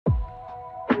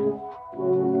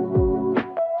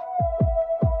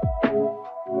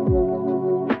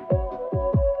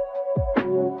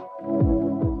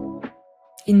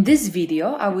In this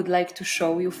video, I would like to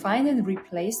show you Find and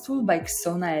Replace tool by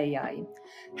Xona.ai.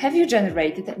 Have you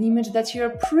generated an image that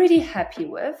you're pretty happy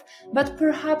with, but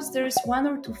perhaps there's one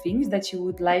or two things that you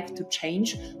would like to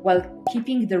change while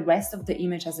keeping the rest of the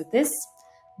image as it is?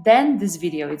 Then this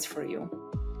video is for you.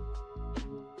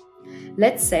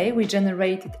 Let's say we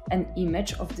generated an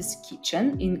image of this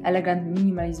kitchen in elegant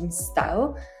minimalism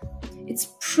style.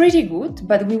 It's pretty good,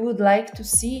 but we would like to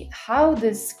see how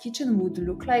this kitchen would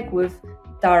look like with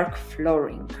dark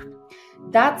flooring.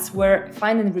 That's where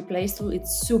Find and Replace tool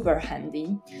is super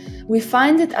handy. We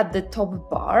find it at the top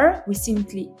bar. We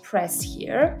simply press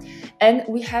here and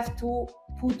we have to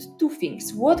put two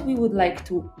things: what we would like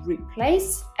to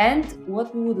replace and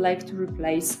what we would like to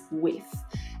replace with.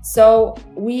 So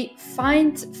we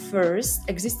find first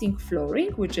existing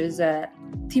flooring, which is a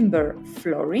timber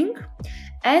flooring,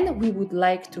 and we would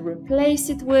like to replace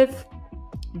it with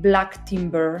black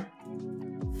timber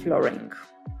flooring.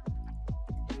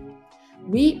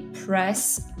 We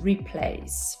press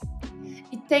replace.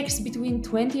 It takes between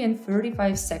 20 and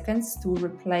 35 seconds to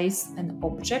replace an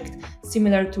object,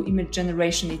 similar to image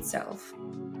generation itself.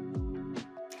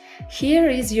 Here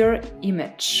is your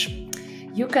image.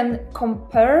 You can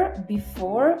compare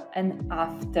before and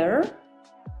after.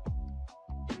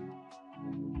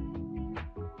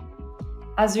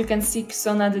 As you can see,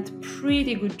 Xona did a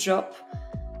pretty good job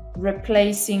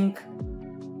replacing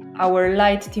our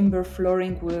light timber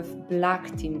flooring with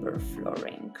black timber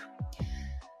flooring.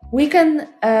 We can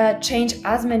change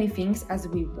as many things as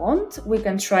we want. We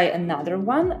can try another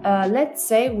one. Let's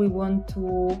say we want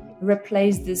to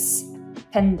replace this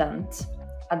pendant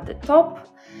at the top.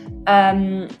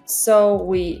 So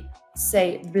we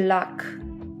say black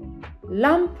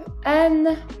lamp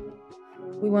and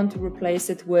we want to replace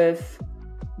it with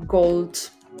gold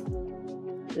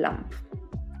lamp.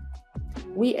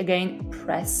 We again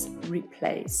press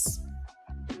replace.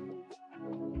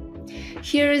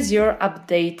 Here is your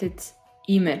updated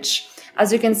image.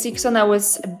 As you can see, Xona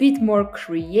was a bit more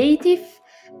creative.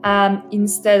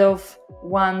 Instead of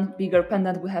one bigger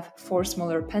pendant, we have 4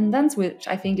 smaller pendants, which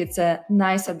I think it's a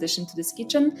nice addition to this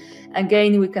kitchen.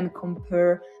 Again, we can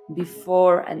compare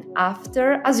before and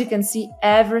after. As you can see,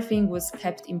 everything was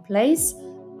kept in place,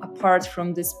 apart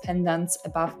from these pendants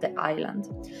above the island.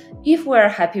 If we're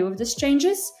happy with these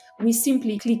changes, we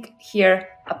simply click here,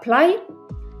 apply,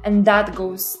 and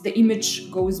the image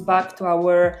goes back to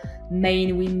our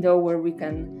main window where we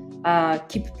can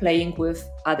keep playing with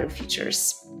other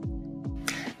features.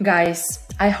 Guys,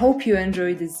 I hope you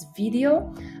enjoyed this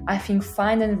video. I think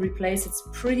Find and Replace is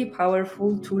a pretty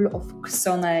powerful tool of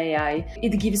Xona.ai.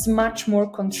 It gives much more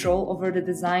control over the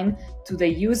design to the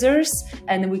users,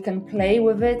 and we can play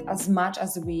with it as much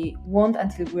as we want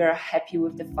until we are happy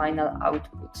with the final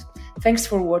output. Thanks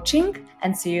for watching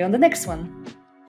and see you on the next one.